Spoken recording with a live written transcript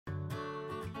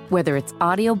Whether it's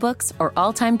audiobooks or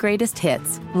all-time greatest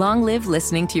hits, long live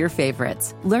listening to your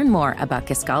favorites. Learn more about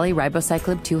Kisqali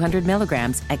Ribociclib 200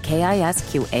 milligrams at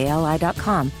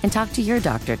KISQALI.com and talk to your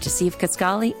doctor to see if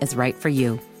Kisqali is right for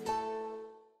you.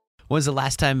 When was the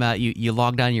last time you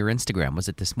logged on your Instagram? Was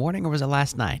it this morning or was it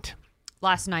last night?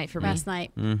 Last night for me. Last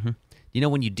night. Mm-hmm. You know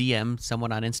when you DM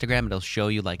someone on Instagram, it'll show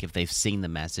you, like, if they've seen the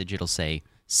message, it'll say,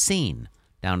 seen,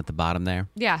 down at the bottom there.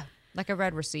 Yeah, like a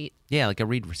read receipt. Yeah, like a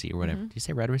read receipt or whatever. Mm-hmm. Do you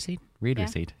say read receipt? Read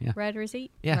receipt, yeah. Red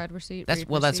receipt? Yeah. Read receipt, That's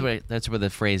read that's receipt. where the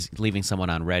phrase leaving someone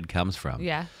on red comes from.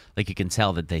 Yeah. Like you can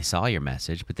tell that they saw your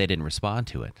message, but they didn't respond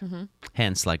to it. Mm-hmm.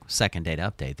 Hence, like, second date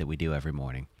update that we do every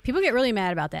morning. People get really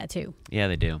mad about that, too. Yeah,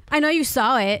 they do. I know you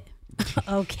saw it.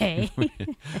 Okay.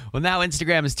 Well, now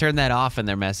Instagram has turned that off in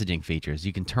their messaging features.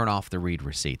 You can turn off the read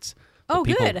receipts. Oh,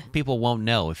 But good. People won't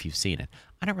know if you've seen it.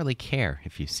 I don't really care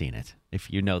if you've seen it,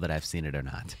 if you know that I've seen it or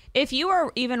not. If you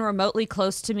are even remotely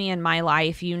close to me in my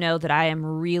life, you know that I am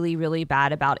really, really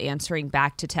bad about answering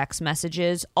back to text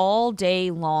messages all day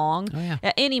long. Oh,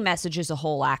 yeah. Any message as a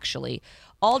whole, actually.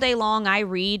 All day long, I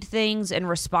read things and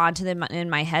respond to them in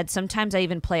my head. Sometimes I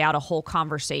even play out a whole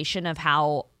conversation of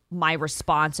how my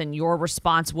response and your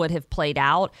response would have played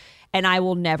out, and I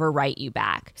will never write you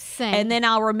back. Same. And then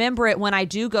I'll remember it when I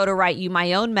do go to write you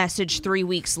my own message 3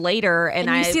 weeks later. And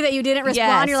you I see that you didn't respond.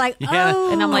 Yes. You're like, Yeah.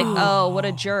 oh. And I'm like, oh, what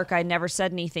a jerk. I never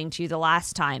said anything to you the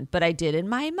last time, but I did in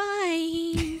my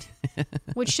mind.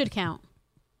 Which should count.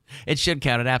 It should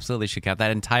count. It absolutely should count.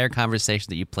 That entire conversation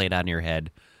that you played out in your head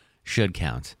should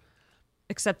count.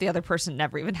 Except the other person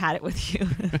never even had it with you.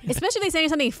 Especially if they say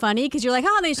something funny because you're like,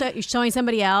 oh, you're showing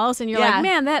somebody else. And you're Yeah. like,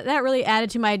 man, that really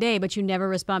added to my day. But you never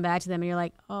respond back to them. And you're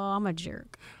like, oh, I'm a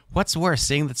jerk. What's worse,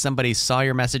 seeing that somebody saw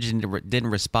your message and didn't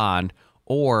respond,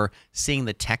 or seeing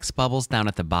the text bubbles down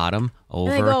at the bottom over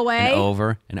they go away? and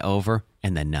over and over,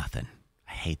 and then nothing?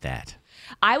 I hate that.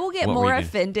 I will get What were more you doing?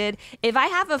 offended if I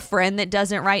have a friend that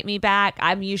doesn't write me back.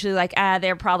 I'm usually like,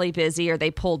 they're probably busy or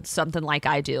they pulled something like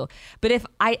I do. But if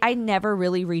I never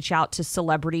really reach out to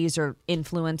celebrities or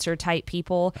influencer type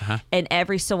people. And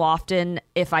every so often,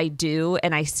 if I do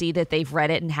and I see that they've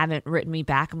read it and haven't written me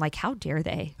back, I'm like, how dare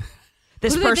they?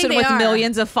 This Who do they person think with they are?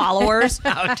 millions of followers,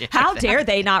 How dare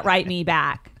they not write me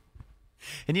back?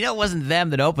 And you know, it wasn't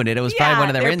them that opened it. It was probably one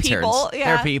of their they're interns. people, They're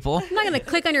yeah. people. I'm not going to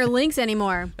click on your links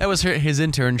anymore. That was his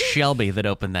intern, Shelby, that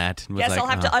opened that. And was Guess like, I'll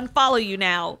have to unfollow you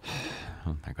now.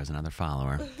 Oh, there goes another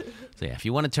follower. So yeah, if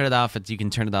you want to turn it off, you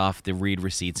can turn it off, the read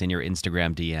receipts in your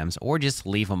Instagram DMs, or just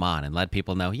leave them on and let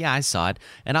people know, yeah, I saw it,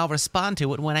 and I'll respond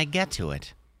to it when I get to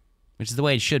it, which is the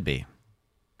way it should be.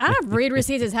 I don't know if read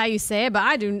receipts is how you say it, but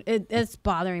I do. It's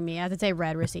bothering me. I have to say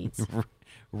read receipts.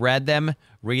 Read them,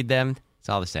 read them, it's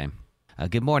all the same.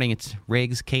 Good morning, it's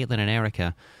Riggs, Caitlin, and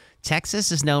Erica.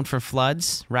 Texas is known for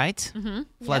floods, right? Mm-hmm.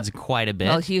 Floods quite a bit.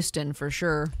 Well, Houston for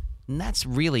sure. And that's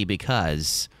really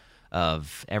because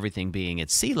of everything being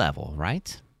at sea level,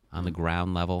 right? On the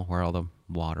ground level where all the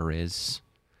water is.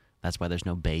 That's why there's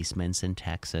no basements in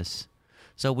Texas.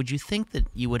 So would you think that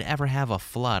you would ever have a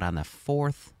flood on the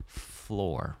 4th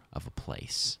floor of a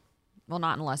place? Well,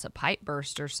 not unless a pipe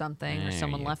burst or something, or There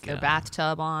someone you left their go.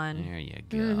 bathtub on. There you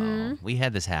go. We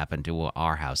had this happen to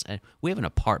our house. We have an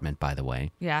apartment, by the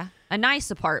way. Yeah, a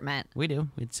nice apartment. We do.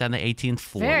 It's on the 18th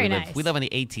floor. Very we live, nice. We live on the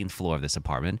 18th floor of this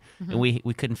apartment, and we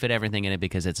couldn't fit everything in it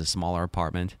because it's a smaller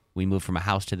apartment. We moved from a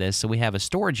house to this, so we have a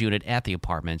storage unit at the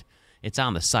apartment. It's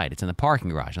on the site. It's in the parking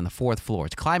garage on the 4th floor.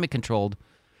 It's climate controlled,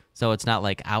 so it's not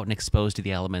like out and exposed to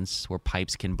the elements where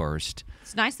pipes can burst.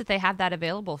 It's nice that they have that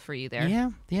available for you there. Yeah,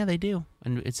 they do.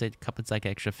 And it's like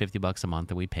extra $50 a month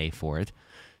that we pay for it.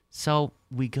 So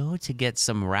we go to get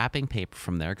some wrapping paper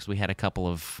from there because we had a couple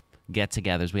of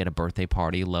get-togethers. We had a birthday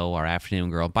party. Lo, our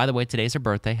afternoon girl. By the way, today's her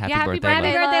birthday. Happy happy birthday,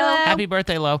 birthday, Lo. Lo. Happy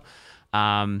birthday, Lo.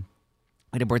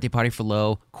 We had a birthday party for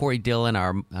Lo. Corey Dillon,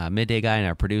 our midday guy and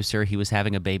our producer, he was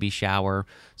having a baby shower.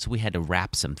 So we had to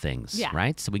wrap some things, Yeah.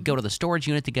 right? So we go to the storage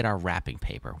unit to get our wrapping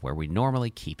paper where we normally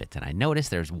keep it. And I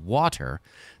noticed there's water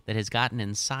that has gotten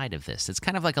inside of this. It's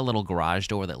kind of like a little garage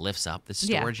door that lifts up the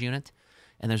storage unit.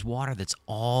 And there's water that's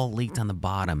all leaked on the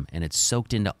bottom, and it's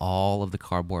soaked into all of the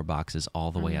cardboard boxes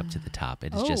all the way up to the top.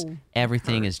 It is just,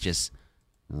 everything is just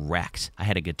wrecked. I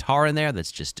had a guitar in there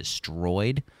that's just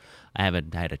destroyed. I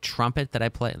had a trumpet that I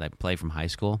play from high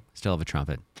school. Still have a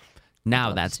trumpet. Now I'd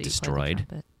love to that's see you play the destroyed.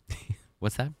 trumpet.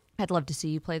 What's that? I'd love to see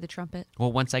you play the trumpet.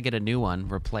 Well, once I get a new one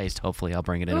replaced, hopefully I'll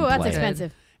bring it in Ooh, and that's play it.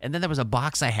 expensive. And then there was a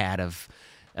box I had of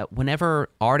whenever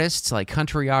artists, like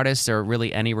country artists or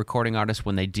really any recording artists,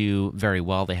 when they do very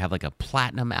well, they have like a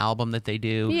platinum album that they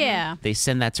do. Yeah. They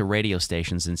send that to radio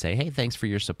stations and say, hey, thanks for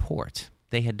your support.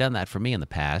 they had done that for me in the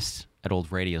past at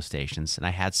old radio stations, and I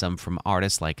had some from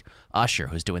artists like Usher,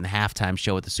 who's doing the halftime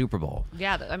show at the Super Bowl.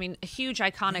 Yeah, I mean, huge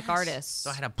iconic artists. So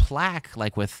I had a plaque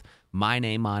like with my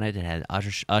name on it. It had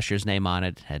Usher's name on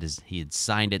it. He had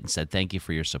signed it and said, "Thank you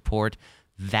for your support."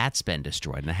 That's been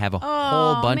destroyed, and I have a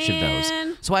whole bunch of those.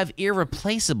 So I have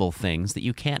irreplaceable things that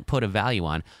you can't put a value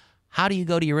on. How do you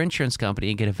go to your insurance company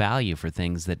and get a value for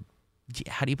things that?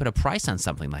 How do you put a price on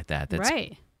something like that? That's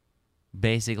Right.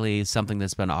 basically something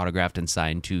that's been autographed and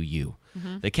signed to you.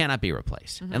 They cannot be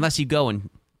replaced unless you go and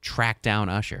track down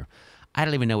Usher. I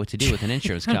don't even know what to do with an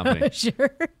insurance company Sure.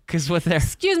 because what they're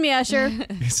Excuse me, Usher.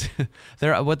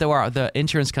 the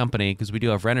insurance company, because we do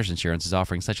have renters insurance, is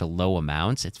offering such a low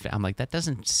amount. I'm like, that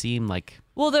doesn't seem like.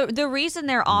 Well, the reason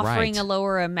they're offering Right. a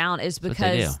lower amount is what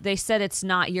they because do. they said it's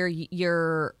not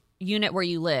your unit where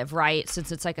you live, right?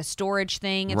 Since it's like a storage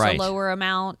thing, it's Right. a lower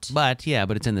amount. But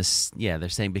it's in this. Yeah, they're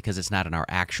saying because it's not in our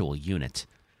actual unit,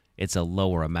 it's a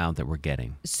lower amount that we're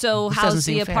getting. So This doesn't how's the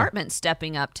seem fair. apartment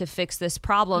stepping up to fix this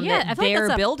problem Yeah, I that feel like their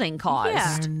that's a- building caused?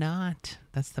 Yeah. They're not.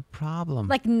 That's the problem.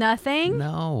 Like nothing.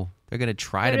 no, they're gonna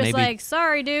try They're to just maybe. like,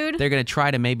 sorry, dude. They're gonna try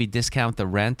to maybe discount the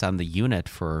rent on the unit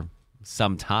for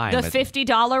some time. The but-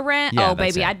 $50 rent? Yeah, Oh,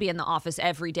 that's baby, it. I'd be in the office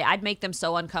every day. I'd make them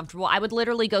so uncomfortable. I would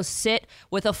literally go sit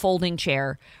with a folding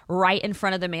chair right in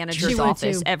front of the manager's She would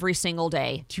office too. every single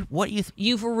day. What you?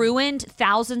 You've ruined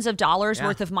thousands of dollars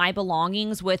worth of my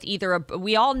belongings with either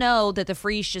we all know that the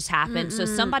freeze just happened, so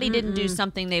somebody didn't do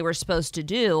something they were supposed to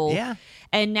do. Yeah.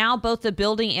 And now both the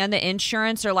building and the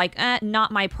insurance are like, not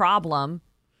my problem.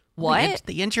 What?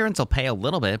 The insurance will pay a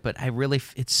little bit, but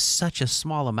it's such a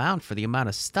small amount for the amount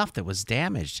of stuff that was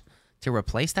damaged to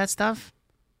replace that stuff.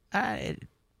 I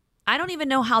don't even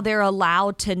know how they're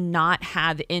allowed to not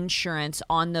have insurance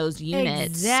on those units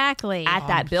Exactly. at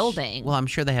that building. Well, I'm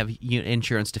sure they have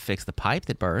insurance to fix the pipe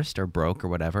that burst or broke or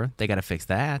whatever. They got to fix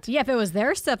that. Yeah, if it was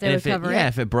their stuff, they And would cover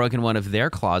if it. it broke in one of their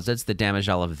closets that damaged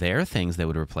all of their things, they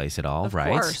would replace it all, Of right?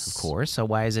 course. Of course. So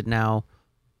why is it now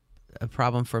a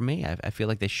problem for me? I feel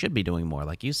like they should be doing more,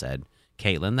 like you said,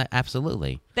 Caitlin. That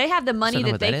absolutely. They have the money know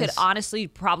that what they that could is. honestly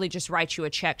probably just write you a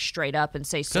check straight up and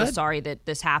say, so Good. sorry that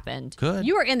this happened. Good.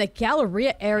 You are in the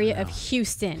Galleria area of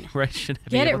Houston. Right? Should I be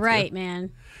Get it able to- right,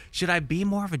 man. Should I be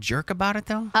more of a jerk about it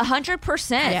though?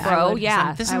 100%, Yeah, I bro. would.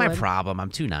 Yeah. This is I my would. problem. I'm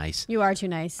too nice. You are too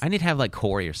nice. I need to have like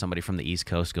Corey or somebody from the East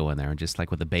Coast go in there and just like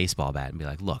with a baseball bat and be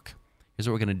like, look, here's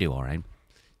what we're going to do, all right?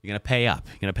 You're going to pay up.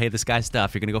 You're going to pay this guy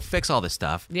stuff. You're going to go fix all this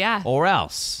stuff. Yeah. Or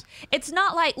else. It's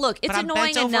not like, look, it's But I'm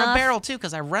annoying bent over enough. a barrel too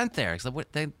because I rent there. So what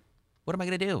am I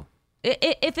going to do?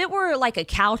 If it were like a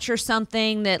couch or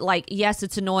something that, like, yes,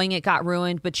 it's annoying, it got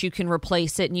ruined, but you can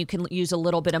replace it and you can use a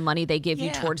little bit of money they give you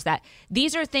Yeah. towards that.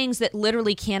 These are things that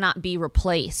literally cannot be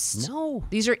replaced. No.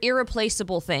 These are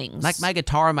irreplaceable things. Like my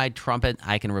guitar and my trumpet,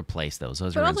 I can replace those.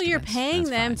 Those But are also, you're instruments. paying That's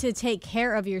them fine. to take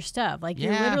care of your stuff. Like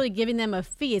you're Yeah. literally giving them a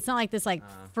fee. It's not like this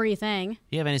free thing. If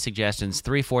you have any suggestions,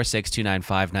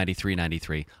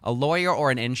 346-295-9393. A lawyer or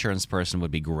an insurance person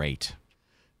would be great.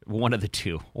 One of the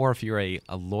two. Or if you're a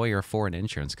lawyer for an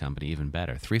insurance company, even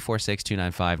better.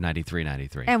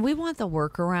 346-295-9393. and we want the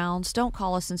workarounds. Don't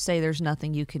call us and say there's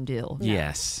nothing you can do.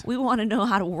 Yes. We want to know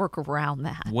how to work around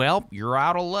that. Well, you're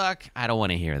out of luck. I don't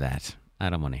want to hear that.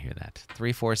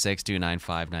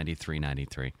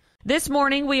 346-295-9393. This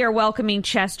morning, we are welcoming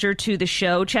Chester to the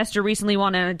show. Chester recently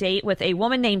went on a date with a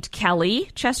woman named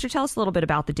Kelly. Chester, tell us a little bit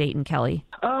about the date and Kelly.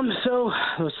 So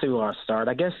let's see where I'll start.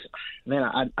 I guess,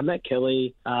 man, I met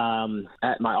Kelly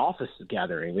at my office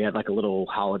gathering. We had like a little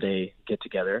holiday get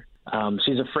together.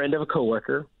 She's a friend of a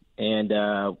coworker, and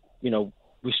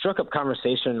we struck up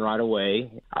conversation right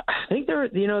away. I think there was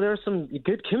some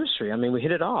good chemistry. I mean, we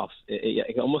hit it off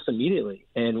almost immediately.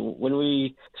 And when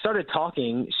we started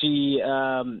talking, she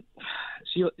kind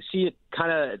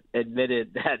of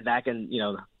admitted that back in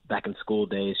school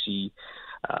days, she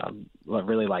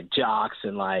really like jocks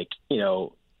and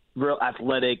real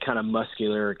athletic, kind of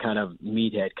muscular, kind of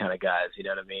meathead kind of guys. You know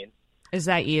what I mean? Is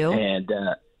that you? And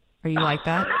Are you like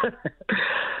that?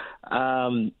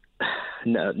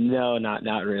 No,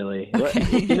 not really.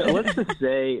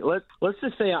 Okay. Let's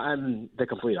just say I'm the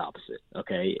complete opposite.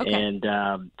 Okay. And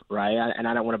right, and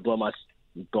I don't want to blow my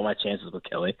chances with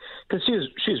Kelly because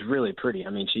she's really pretty. I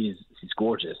mean, she's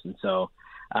gorgeous, and so.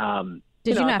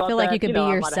 Did you I not thought feel like that, you could I might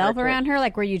be have yourself had to- around her?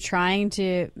 Like, were you trying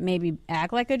to maybe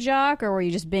act like a jock, or were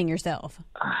you just being yourself?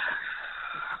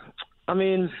 I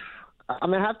mean, I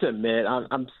have to admit,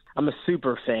 I'm a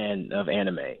super fan of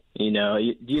anime. You know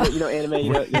anime.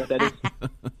 You know what that is.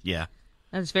 Yeah.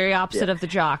 That's very opposite of the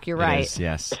jock. You're It right. is,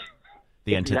 yes.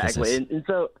 The antithesis. Exactly. And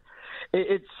so,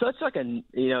 It's such like a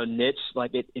niche.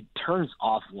 Like it turns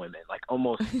off women like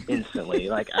almost instantly.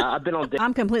 Like I've been on.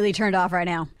 I'm completely turned off right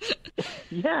now.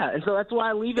 Yeah, and so that's why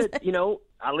I leave it.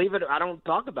 I leave it. I don't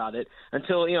talk about it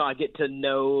until I get to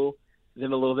know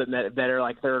them a little bit better,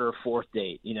 like third or fourth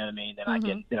date. You know what I mean? Then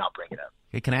I'll bring it up.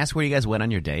 Hey, can I ask where you guys went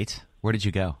on your date? Where did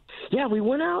you go? Yeah, we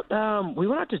went out. We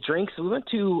went out to drinks. We went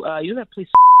to that place,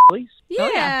 please. Yeah.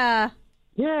 Oh, yeah.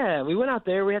 Yeah, we went out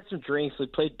there. We had some drinks. We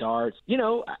played darts. It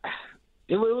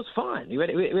was fun. We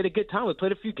had a good time. We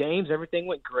played a few games. Everything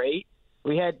went great.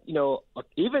 We had,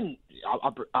 even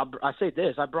I say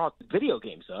this. I brought video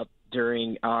games up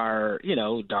during our,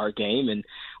 dart game, and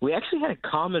we actually had a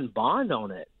common bond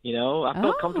on it. I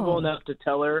felt comfortable enough to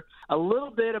tell her a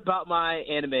little bit about my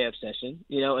anime obsession,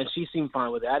 and she seemed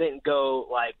fine with it. I didn't go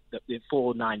like the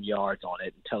full 9 yards on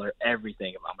it and tell her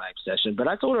everything about my obsession, but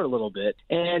I told her a little bit.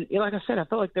 And like I said, I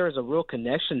felt like there was a real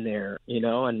connection there,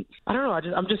 and I don't know.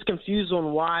 I'm just confused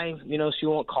on why, she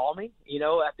won't call me.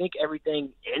 I think everything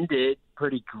ended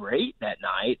pretty great that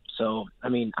night. So, I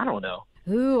mean, I don't know.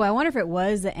 Ooh, I wonder if it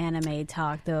was the anime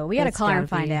talk, though. We got to call her and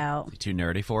find out. Too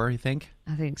nerdy for her, you think?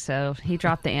 I think so. He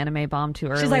dropped the anime bomb too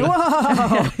early. She's like,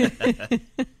 whoa.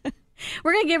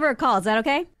 We're going to give her a call. Is that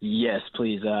okay? Yes,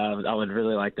 please. I would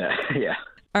really like that. Yeah.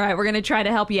 All right, we're going to try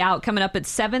to help you out. Coming up at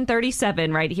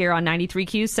 7:37 right here on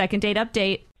 93Q's Second Date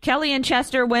Update. Kelly and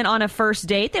Chester went on a first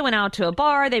date. They went out to a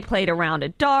bar. They played a round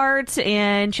of darts.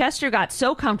 And Chester got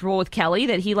so comfortable with Kelly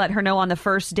that he let her know on the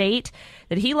first date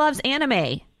that he loves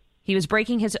anime. He was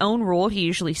breaking his own rule. He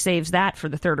usually saves that for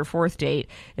the third or fourth date.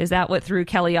 Is that what threw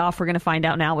Kelly off? We're going to find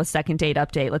out now with Second Date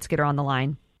Update. Let's get her on the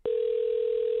line.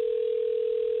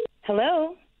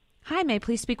 Hello. Hi, may I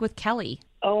please speak with Kelly?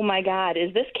 Oh, my God.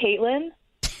 Is this Caitlin?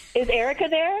 Is Erica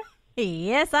there?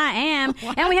 Yes, I am.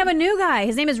 And we have a new guy.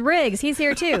 His name is Riggs. He's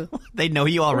here, too. They know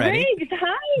you already. Riggs,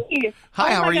 hi.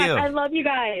 Hi, how are you? I love you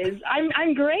guys.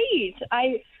 I'm great.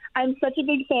 I'm such a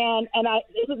big fan, and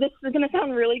this is going to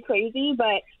sound really crazy,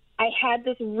 but I had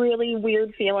this really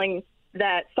weird feeling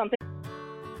that something...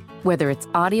 Whether it's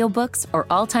audiobooks or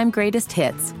all-time greatest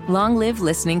hits, long live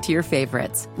listening to your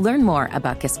favorites. Learn more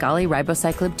about Kisqali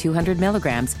Ribociclib 200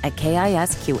 milligrams at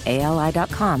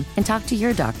KISQALI.com and talk to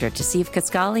your doctor to see if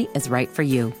Kisqali is right for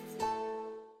you.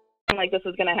 like this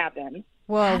was going to happen.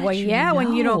 Well, yeah,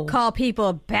 when you don't call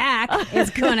people back,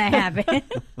 it's going to happen.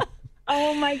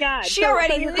 Oh, my God. She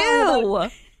already knew.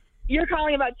 You're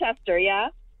calling about Chester, yeah?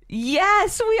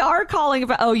 Yes, we are calling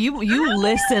about... Oh, you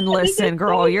listen,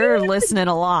 girl. You're listening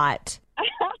a lot.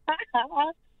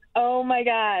 Oh, my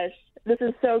gosh. This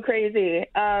is so crazy.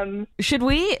 Should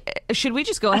we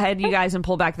just go ahead, you guys, and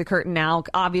pull back the curtain now?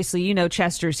 Obviously, you know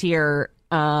Chester's here.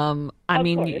 You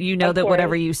know that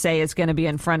whatever you say is going to be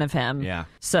in front of him. Yeah.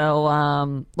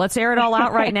 So let's air it all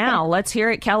out right now. Let's hear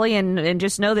it, Kelly, and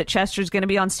just know that Chester's going to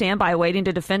be on standby waiting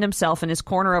to defend himself in his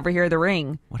corner over here of the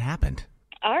ring. What happened?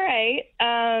 All right.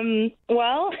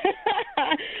 Well,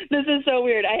 this is so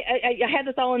weird. I had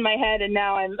this all in my head, and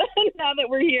now now that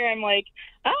we're here, I'm like,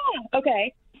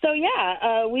 okay. So,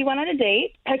 yeah, we went on a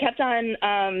date. I kept on,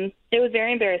 it was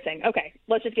very embarrassing. Okay,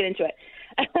 let's just get into it.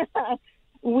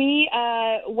 We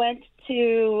went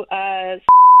to,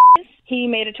 he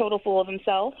made a total fool of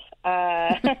himself.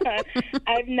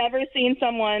 I've never seen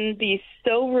someone be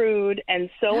so rude and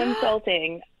so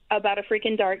insulting about a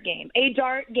freaking dart game. A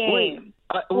dart game.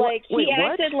 He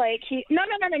acted like he... No.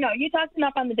 You talked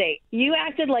enough on the date. You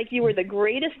acted like you were the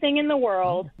greatest thing in the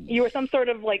world. You were some sort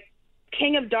of, like,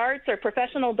 king of darts or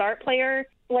professional dart player.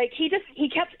 Like, he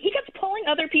kept pulling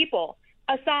other people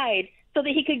aside so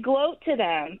that he could gloat to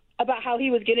them about how he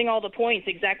was getting all the points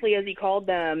exactly as he called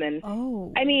them. And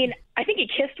I mean, I think he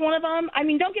kissed one of them. I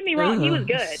mean, don't get me wrong, he was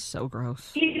good. So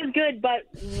gross. He was good, but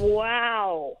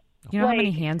wow. You know how many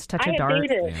hands touch a dart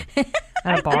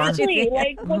at a bar? Exactly.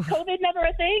 Like, was COVID never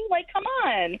a thing? Like, come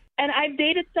on. And I've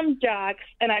dated some jocks,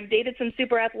 and I've dated some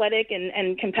super athletic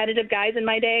and competitive guys in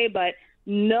my day, but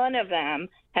none of them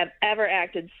have ever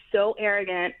acted so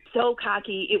arrogant, so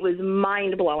cocky. It was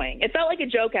mind-blowing. It felt like a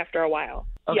joke after a while.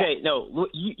 Okay, yeah. No,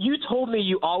 you told me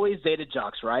you always dated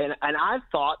jocks, right? And I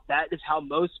thought that is how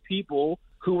most people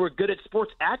who were good at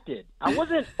sports acted. I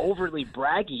wasn't overly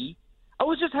braggy. I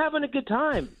was just having a good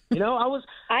time. You know, I was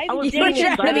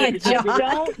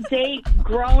don't date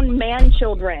grown man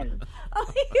children.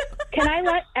 Can I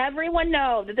let everyone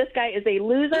know that this guy is a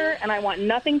loser and I want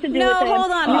nothing to do with him?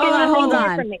 Hold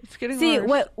on. See,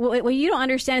 worse. what you don't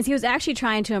understand is he was actually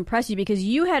trying to impress you because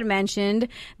you had mentioned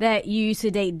that you used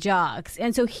to date jocks.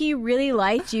 And so he really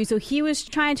liked you. So he was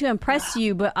trying to impress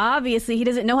you, but obviously he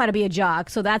doesn't know how to be a jock.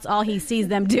 So that's all he sees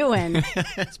them doing. And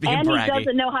he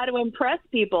doesn't know how to impress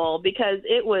people because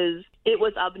it was It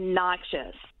was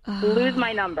obnoxious. Lose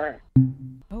my number.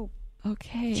 Oh,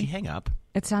 okay. Did she hang up?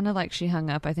 It sounded like she hung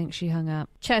up. I think she hung up.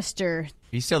 Chester,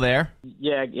 You still there?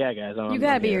 Yeah, guys. you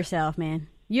gotta be yourself, man.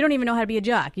 You don't even know how to be a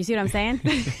jock. You see what I'm saying?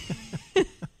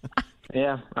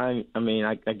 Yeah, I mean,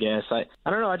 I guess I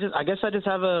don't know. I guess I just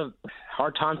have a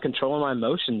hard time controlling my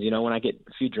emotions. When I get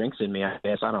a few drinks in me, I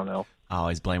guess I don't know.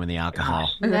 Always blaming the alcohol.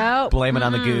 Nope. Blame it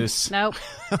on the goose. Nope.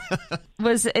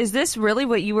 Is this really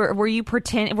what you were you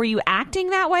acting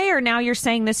that way, or now you're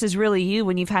saying this is really you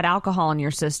when you've had alcohol in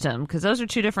your system? Because those are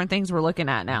two different things we're looking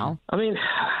at now. I mean,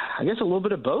 I guess a little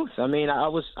bit of both. I mean, I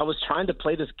was trying to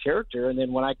play this character, and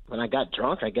then when I got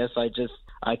drunk, I guess I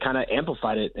kind of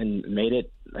amplified it and made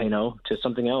it, to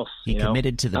something else. He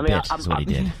committed to the bit is what he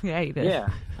did. Yeah, he did. Yeah,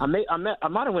 I might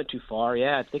have went too far.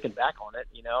 Yeah, thinking back on it,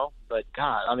 But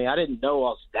God, I mean, I didn't know I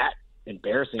was that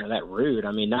embarrassing or that rude.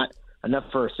 I mean, not enough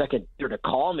for a second to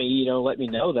call me, let me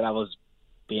know that I was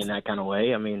being that kind of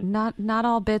way. I mean, Not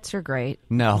all bits are great.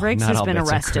 No, Riggs not has all been bits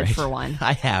are arrested great. for one.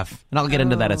 I have, and I'll get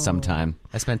into that at some time.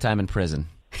 I spent time in prison.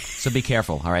 So be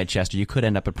careful, all right, Chester? You could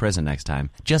end up in prison next time.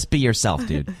 Just be yourself,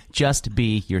 dude. Just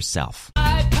be yourself.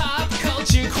 Pop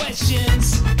culture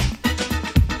questions.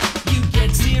 You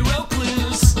get 0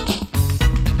 clues.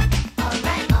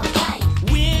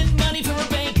 Win money from a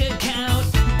bank account.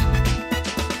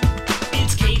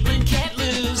 It's Caitlin Can't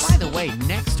Lose. By the way,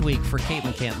 next week for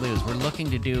Caitlin Can't Lose, we're looking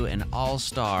to do an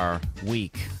all-star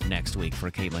week next week for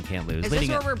Caitlin Can't Lose. Is this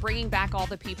where we're bringing back all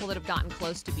the people that have gotten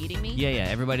close to beating me? Yeah,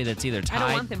 everybody that's either tied. I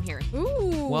don't want them here.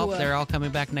 Ooh. Well, they're all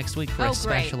coming back next week for a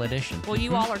special edition. Well,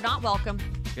 you all are not welcome.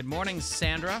 Good morning,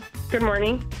 Sandra. Good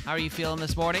morning. How are you feeling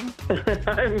this morning?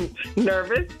 I'm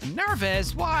nervous.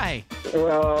 Nervous? Why?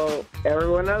 Well,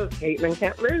 everyone knows Caitlin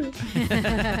can't lose.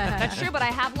 That's true, but I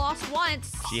have lost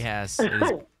once. She has.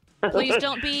 Please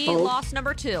don't be lost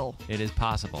number 2. It is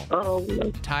possible. Oh,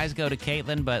 no. Ties go to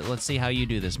Caitlin, but let's see how you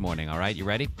do this morning, all right? You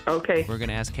ready? Okay. We're going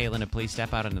to ask Caitlin to please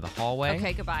step out into the hallway.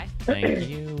 Okay, goodbye. Thank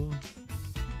you.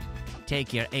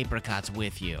 Take your apricots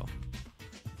with you.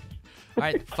 All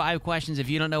right, 5 questions. If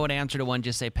you don't know what answer to one,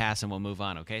 just say pass and we'll move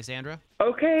on. Okay, Sandra?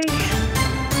 Okay.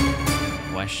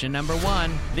 Question number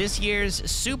 1. This year's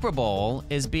Super Bowl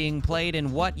is being played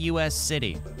in what U.S.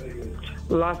 city?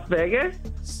 Las Vegas.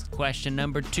 Question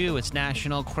number 2. It's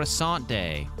National Croissant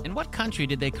Day. In what country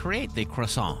did they create the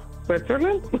croissant?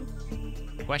 Switzerland.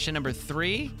 Question number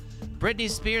 3. Britney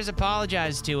Spears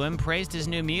apologized to him, praised his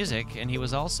new music, and he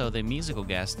was also the musical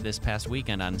guest this past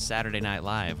weekend on Saturday Night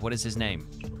Live. What is his name?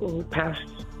 Pass.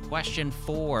 Question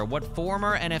 4. What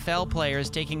former NFL player is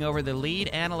taking over the lead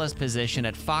analyst position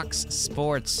at Fox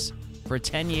Sports for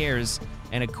 10 years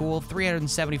and a cool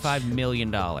 $375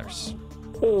 million?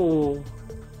 Oh,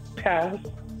 pass.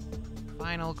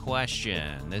 Final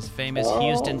question. This famous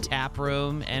Houston tap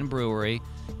room and brewery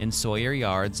in Sawyer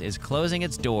Yards is closing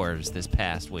its doors this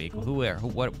past week.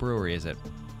 What brewery is it?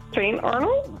 St.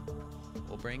 Arnold?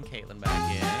 We'll bring Caitlin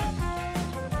back in.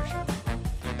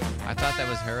 I thought that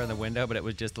was her in the window, but it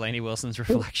was just Lainey Wilson's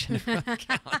reflection in the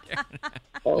calendar.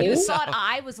 You thought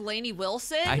I was Lainey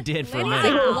Wilson? I did for a Lainey's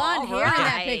minute. like blonde hair in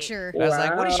that Right. picture. I was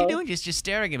like, what is she doing? Just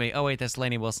staring at me. Oh, wait, that's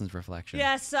Lainey Wilson's reflection.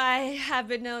 Yes, I have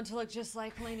been known to look just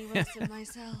like Lainey Wilson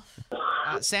myself.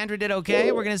 Sandra did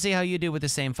okay. We're going to see how you do with the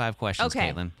same 5 questions,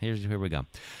 Okay. Caitlin. Here we go.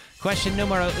 Question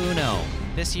numero 1.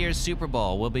 This year's Super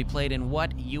Bowl will be played in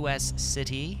what U.S.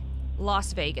 city?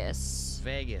 Las Vegas.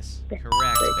 Vegas. Correct,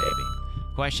 baby.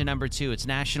 Question number 2. It's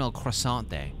National Croissant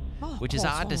Day, which is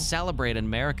odd to celebrate in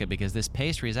America because this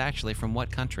pastry is actually from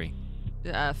what country?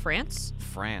 France?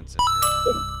 France is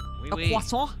correct. Oui, oui.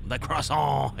 Croissant? The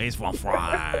croissant is from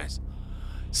France.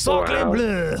 Sacre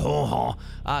bleu.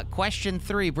 Question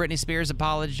 3. Britney Spears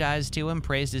apologized to him,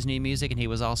 praised his new music, and he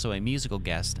was also a musical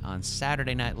guest on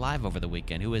Saturday Night Live over the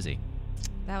weekend. Who is he?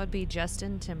 That would be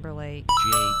Justin Timberlake.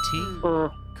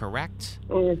 JT. Correct.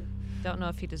 Don't know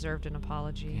if he deserved an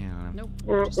apology. Yeah. Nope.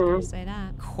 Just gonna say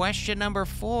that. Question number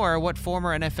 4. What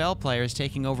former NFL player is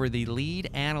taking over the lead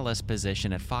analyst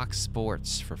position at Fox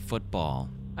Sports for football?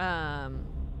 Tom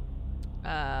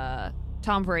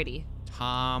Brady.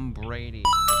 Tom Brady is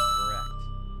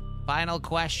correct. Final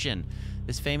question.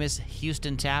 This famous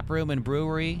Houston tap room and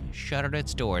brewery shuttered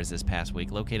its doors this past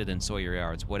week, located in Sawyer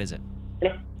Yards. What is it?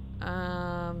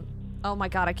 Oh my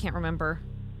God, I can't remember.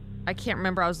 I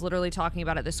was literally talking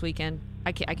about it this weekend.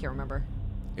 I can't remember.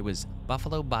 It was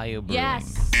Buffalo Bayou Brewing.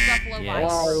 Yes, Buffalo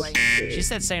Yes. Wild Brewing. She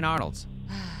said St. Arnold's.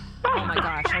 Oh my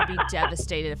gosh, I'd be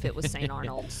devastated if it was St.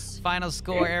 Arnold's. Final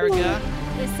score, Erica.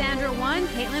 Sandra 1,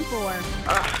 Caitlin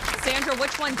 4. Sandra,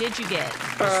 which one did you get?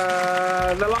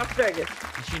 The Las Vegas.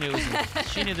 She knew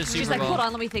the Super She's like, Bowl. hold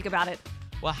on, let me think about it.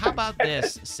 Well, how about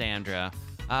this, Sandra?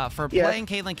 For Yes. playing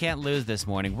Caitlin Can't Lose this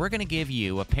morning, we're going to give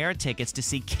you a pair of tickets to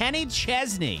see Kenny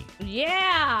Chesney.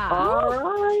 Yeah. All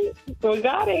right. We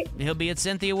got it. He'll be at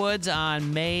Cynthia Woods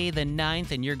on May the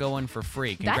 9th, and you're going for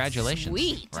free. Congratulations. That's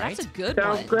sweet. Right? That's a good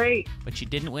Sounds one. great. But you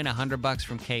didn't win $100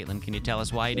 from Caitlin. Can you tell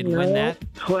us why you didn't win that?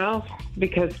 Well,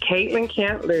 because Caitlin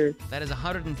can't lose. That is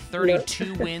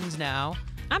 132 wins now.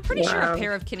 I'm pretty sure a Wow.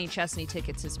 pair of Kenny Chesney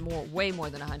tickets is way more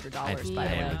than $100, by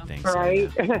the way. I would think so.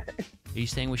 Right? Are you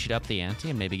saying we should up the ante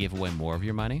and maybe give away more of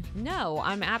your money? No,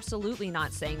 I'm absolutely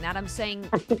not saying that. I'm saying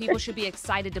people should be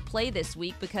excited to play this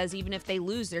week because even if they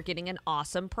lose, they're getting an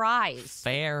awesome prize.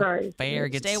 Fair. Sorry.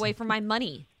 Fair. Stay away from my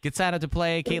money. Get signed up to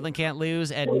play Caitlin Can't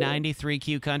Lose at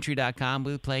 93QCountry.com.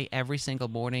 We play every single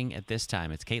morning at this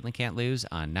time. It's Caitlin Can't Lose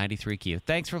on 93Q.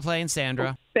 Thanks for playing,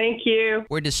 Sandra. Thank you.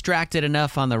 We're distracted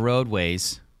enough on the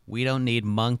roadways. We don't need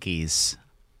monkeys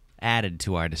added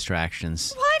to our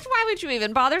distractions. What? Why would you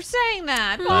even bother saying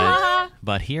that?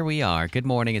 But here we are. Good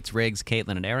morning. It's Riggs,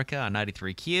 Caitlin, and Erica on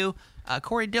 93Q.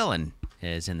 Corey Dillon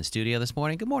is in the studio this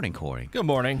morning. Good morning, Corey. Good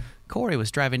morning. Corey was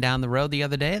driving down the road the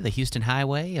other day, the Houston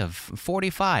Highway of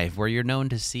 45, where you're known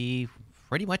to see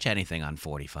pretty much anything on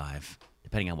 45,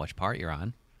 depending on which part you're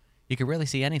on. You can really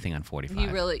see anything on 45.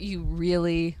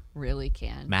 You really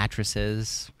can.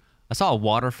 Mattresses. I saw a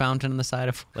water fountain on the side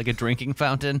of, like a drinking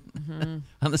fountain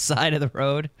on the side of the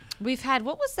road. We've had,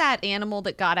 what was that animal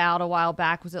that got out a while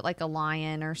back? Was it like a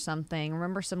lion or something?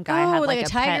 Remember some guy had like a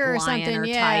tiger pet or lion something, or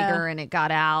yeah. tiger and it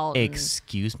got out. and-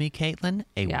 Excuse me, Caitlin?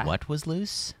 Yeah. What was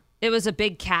loose? It was a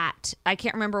big cat. I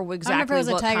can't remember I don't know exactly if it was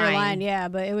a what tiger kind. lion, yeah,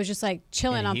 but it was just like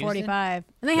chilling In on Houston? 45.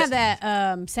 And they have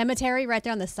that cemetery right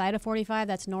there on the side of 45.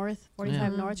 That's north,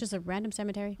 45 north, just a random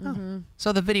cemetery.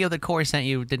 So the video that Corey sent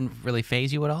you didn't really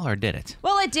faze you at all, or did it?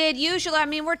 Well, it did. Usually, I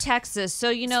mean, we're Texas, so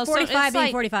you know, 45 so it's being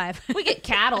like, 45. we get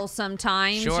cattle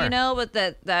sometimes, Sure. you know, but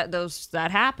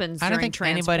that happens I don't during think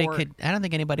anybody transport. could. I don't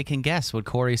think anybody can guess what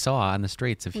Corey saw on the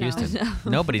streets of Houston.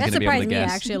 Nobody's That going to be able to surprised me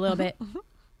guess. actually a little bit.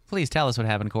 Please tell us what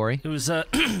happened, Corey. It was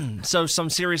so some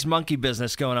serious monkey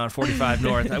business going on 45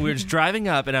 North. We were just driving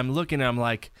up, and I'm looking, and I'm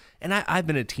like, and I've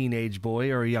been a teenage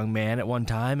boy or a young man at one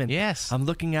time, and Yes. I'm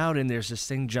looking out, and there's this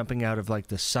thing jumping out of like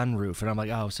the sunroof, and I'm like,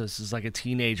 oh, so this is like a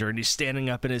teenager, and he's standing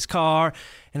up in his car,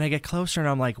 and I get closer, and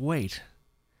I'm like, wait.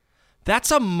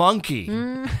 That's a monkey.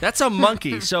 That's a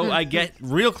monkey. So I get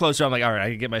real closer. I'm like, all right, I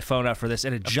can get my phone out for this.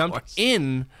 And it jumped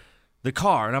in the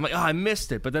car. And I'm like, oh, I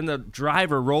missed it. But then the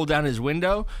driver rolled down his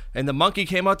window, and the monkey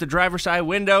came out the driver's side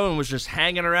window and was just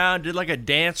hanging around, did like a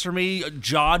dance for me,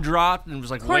 jaw dropped, and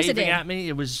was like course it waving did. at me.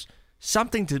 It was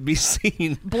something to be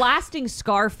seen. Blasting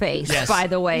Scarface, Yes. by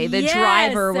the way. The Yes.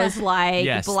 driver was like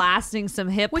Yes. blasting some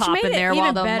hip Which hop made in it there while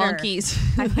even the better, monkeys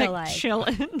I feel like like.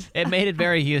 chilling. It made it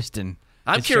very Houston.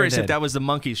 I'm It sure curious did. if that was the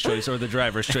monkey's choice or the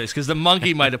driver's choice, because the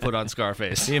monkey might have put on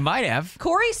Scarface. You might have.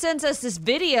 Corey sends us this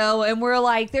video and we're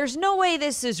like, there's no way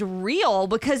this is real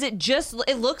because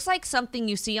it looks like something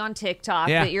you see on TikTok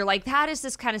Yeah. that you're like, how does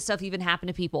this kind of stuff even happen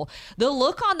to people? The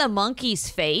look on the monkey's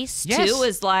face Yes. too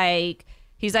is like,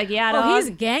 he's like, yeah, Oh,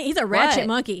 dog. he's a ratchet What?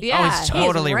 monkey. Yeah. Oh, he's He is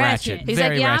totally ratchet. He's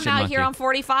Very like, yeah, I'm ratchet out monkey. here on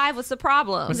 45. What's the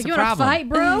problem? What's Like, the you want to problem? fight,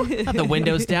 bro? Got the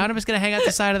windows down. I'm just going to hang out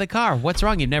the side of the car. What's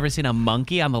wrong? You've never seen a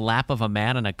monkey on the lap of a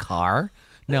man in a car?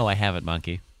 No, I haven't,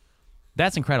 monkey.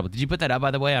 That's incredible. Did you put that up,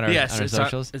 by the way, on our, Yes, on our it's on,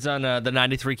 socials? it's on the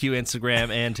 93Q Instagram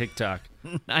and TikTok.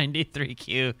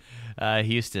 93Q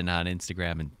Houston on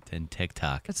Instagram and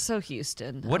TikTok. It's so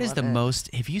Houston. What I is love the it.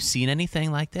 most, have you seen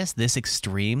anything like this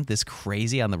extreme, this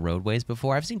crazy on the roadways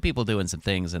before? I've seen people doing some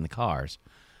things in the cars.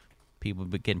 People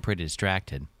getting pretty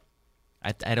distracted.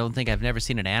 I don't think I've never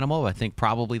seen an animal. I think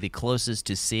probably the closest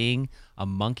to seeing a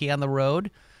monkey on the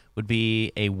road would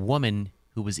be a woman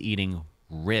who was eating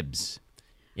ribs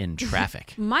in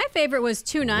traffic. My favorite was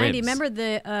 290. Ribs. Remember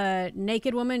the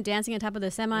naked woman dancing on top of the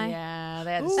semi? Yeah,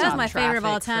 that That was my favorite of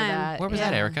all time. Where was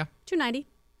that, Erica? 290.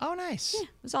 Oh, nice. It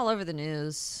was all over the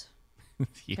news. Very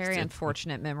Houston.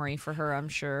 unfortunate memory for her, I'm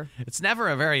sure. It's never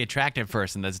a very attractive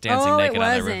person that's dancing Oh, naked it on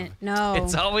the wasn't. roof. No.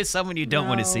 It's always someone you don't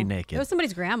want to see No. naked. It was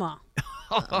somebody's grandma.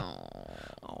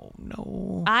 Oh,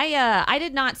 no. I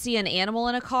did not see an animal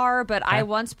in a car, but I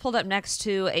once pulled up next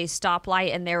to a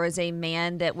stoplight and there was a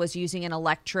man that was using an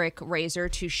electric razor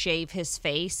to shave his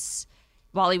face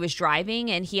while he was driving,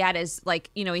 and he had his, like,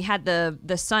 you know, he had the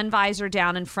sun visor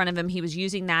down in front of him. He was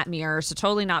using that mirror, so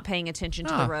totally not paying attention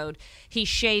to the road. He's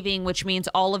shaving, which means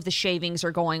all of the shavings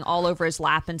are going all over his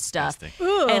lap and stuff.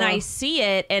 And I see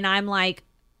it and I'm like,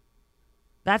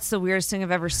 that's the weirdest thing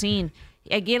I've ever seen.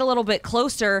 I get a little bit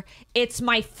closer. It's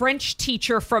my French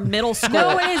teacher from middle school.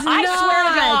 No, it is I not. swear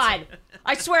to God.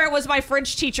 I swear it was my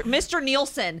French teacher, Mr.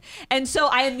 Nielsen. And so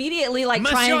I immediately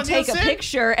try and take a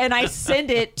picture and I send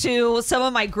it to some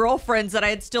of my girlfriends that I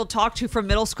had still talked to from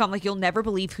middle school. I'm like, you'll never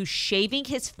believe who's shaving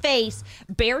his face,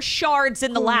 bare shards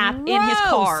in the lap in his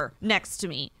car next to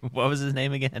me. What was his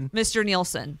name again? Mr.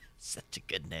 Nielsen. Such a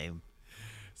good name.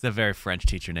 It's a very French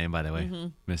teacher name, by the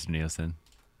way, Mr. Nielsen.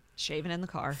 Shaving in the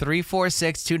car.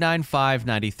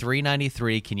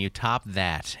 346-295-9393. Can you top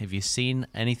that? Have you seen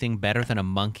anything better than a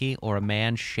monkey or a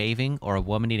man shaving or a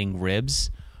woman eating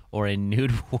ribs or a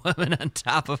nude woman on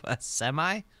top of a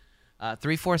semi?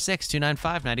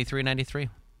 346-295-9393.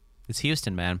 It's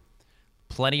Houston, man.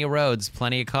 Plenty of roads,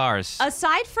 plenty of cars.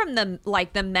 Aside from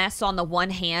the mess on the one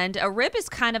hand, a rib is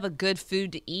kind of a good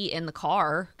food to eat in the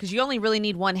car because you only really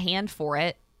need one hand for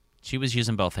it. She was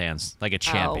using both hands like a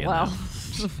champion. Oh, well.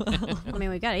 I mean,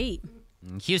 we gotta eat.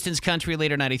 Houston's Country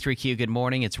Leader 93Q. Good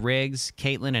morning. It's Riggs,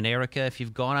 Caitlin, and Erica. If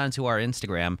you've gone onto our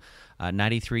Instagram,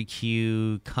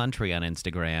 93Q Country on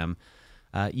Instagram,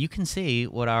 you can see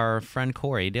what our friend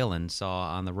Corey Dillon saw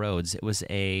on the roads. It was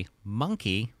a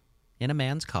monkey in a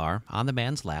man's car on the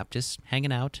man's lap, just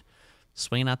hanging out,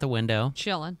 swinging out the window,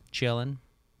 Chilling.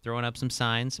 throwing up some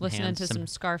signs, Listening to some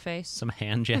Scarface. some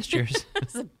hand gestures.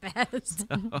 It's the best.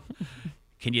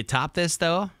 Can you top this,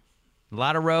 though? A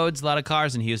lot of roads, a lot of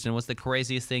cars in Houston. What's the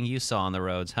craziest thing you saw on the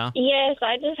roads, huh? Yes,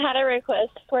 I just had a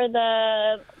request for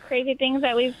the crazy things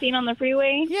that we've seen on the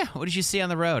freeway. Yeah, what did you see on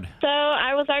the road? So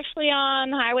I was actually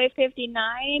on Highway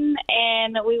 59,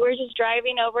 and we were just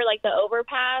driving over, the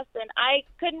overpass, and I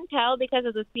couldn't tell because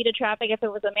of the speed of traffic if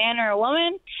it was a man or a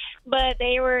woman, but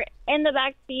they were in the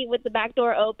back seat with the back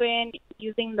door open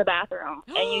using the bathroom,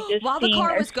 and you just While the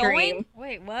car was going?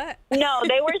 Wait, what? No,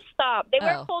 they were stopped. They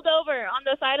Oh. were pulled over on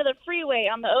the side of the freeway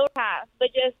on the overpass, but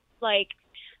just,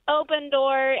 open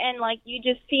door, and, you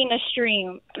just seen a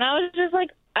stream. And I was just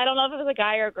I don't know if it was a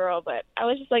guy or a girl, but I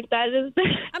was just that is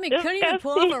I mean, couldn't even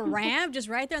pull off a ramp just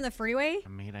right there on the freeway? I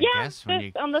mean, I Yeah, guess when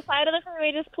just on the side of the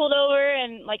freeway, just pulled over,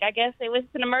 and I guess it was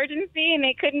an emergency, and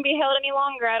it couldn't be held any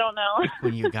longer. I don't know.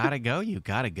 when you gotta go, you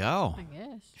gotta go. I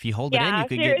guess. If you hold it in, Yeah, you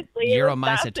could seriously, get it was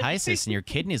uromycetitis and your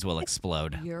kidneys will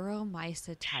explode.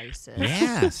 Uromycetitis.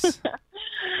 Yes.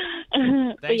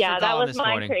 But Thanks yeah, for that calling was this my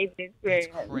morning. crazy experience.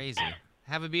 That's crazy.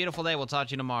 Have a beautiful day. We'll talk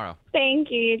to you tomorrow. Thank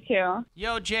you, you too.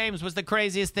 Yo, James, what's the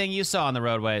craziest thing you saw on the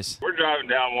roadways? We're driving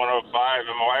down 105,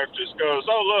 and my wife just goes,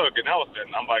 "Oh, look, an elephant."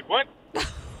 And I'm like, "What?"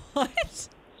 What?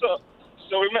 So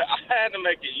I had to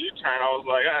make a U-turn. I was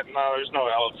like, "No, there's no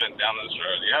elephant down this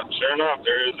road." Yep, sure enough,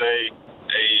 there is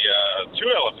two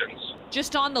elephants.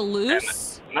 Just on the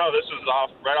loose? No, this was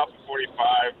right off of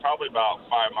 45, probably about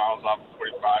 5 miles off of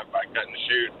 45 by cut and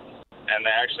shoot. And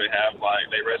they actually have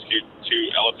they rescued two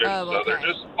elephants, Oh, so they're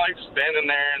okay. just standing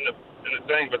there in the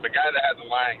thing. But the guy that had the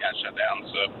line got shut down,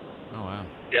 so Oh, wow.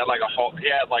 he had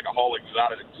a whole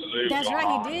exotic zoo. That's going right,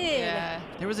 on. he did. Yeah.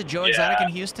 There was a Joe Yeah. Exotic in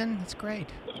Houston? That's great.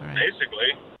 All right.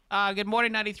 Basically. Good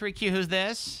morning, 93Q. Who's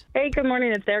this? Hey, good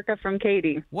morning. It's Erica from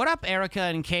Katy. What up, Erica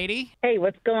and Katie? Hey,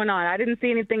 what's going on? I didn't see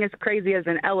anything as crazy as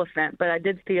an elephant, but I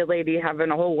did see a lady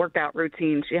having a whole workout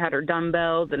routine. She had her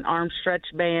dumbbells and arm stretch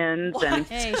bands. And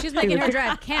Hey, she's making her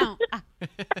drive count.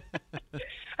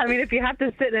 I mean, if you have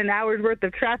to sit in an hour's worth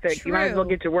of traffic, you might as well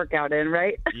True. get your workout in,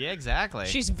 right? Yeah, exactly.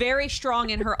 She's very strong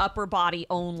in her upper body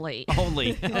only.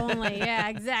 Only. Only, yeah,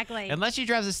 exactly. Unless she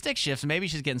drives a stick shift, maybe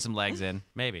she's getting some legs in.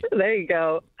 Maybe. There you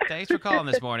go. Thanks for calling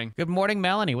this morning. Good morning,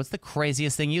 Melanie. What's the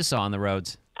craziest thing you saw on the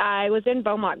roads? I was in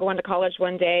Beaumont going to college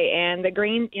one day, and the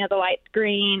green, the light's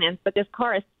green, but this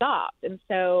car is stopped. And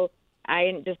so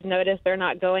I just noticed they're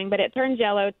not going, but it turns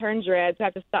yellow, turns red, so I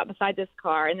have to stop beside this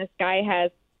car. And this guy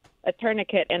has a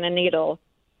tourniquet and a needle,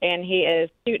 and he is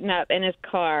shooting up in his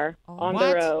car on What?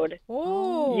 the road.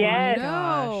 Oh, Yes.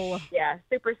 no. Yeah,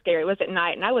 super scary. It was at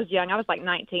night, and I was young. I was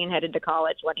 19, headed to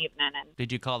college one evening. And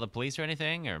Did you call the police or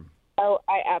anything? Or oh,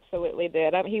 I absolutely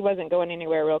did. He wasn't going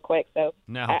anywhere real quick, so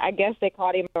No. I guess they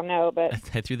caught him. I don't know, but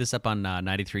I threw this up on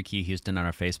 93Q Houston on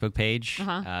our Facebook page.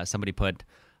 Uh-huh. Somebody put,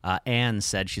 Anne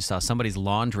said she saw somebody's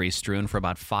laundry strewn for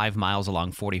about 5 miles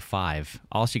along 45.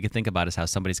 All she could think about is how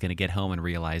somebody's going to get home and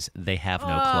realize they have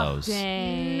no clothes.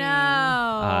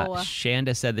 No.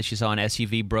 Shanda said that she saw an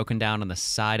SUV broken down on the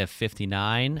side of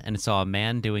 59 and saw a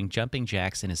man doing jumping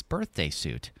jacks in his birthday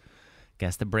suit.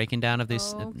 Guess the breaking down of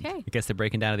this. Okay. I guess the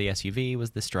breaking down of the SUV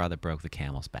was the straw that broke the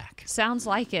camel's back. Sounds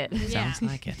like it. Yeah. Sounds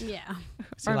like it. Yeah.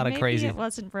 It's a Or lot of maybe crazy. it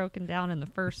wasn't broken down in the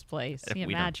first place. Can you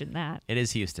We don't- imagine that? It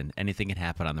is Houston. Anything can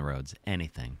happen on the roads.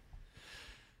 Anything.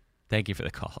 Thank you for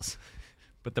the calls.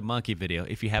 But the monkey video,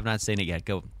 if you have not seen it yet,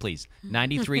 go please.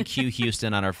 93Q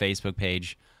Houston on our Facebook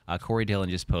page. Corey Dillon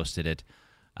just posted it.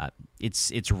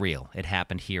 It's real. It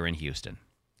happened here in Houston.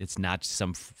 It's not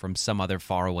from some other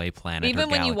faraway planet. Even or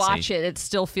when you galaxy. watch it, it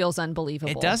still feels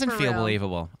unbelievable. It doesn't For feel real.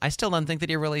 believable. I still don't think that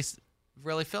he really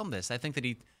filmed this. I think that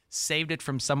he saved it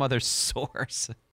from some other source.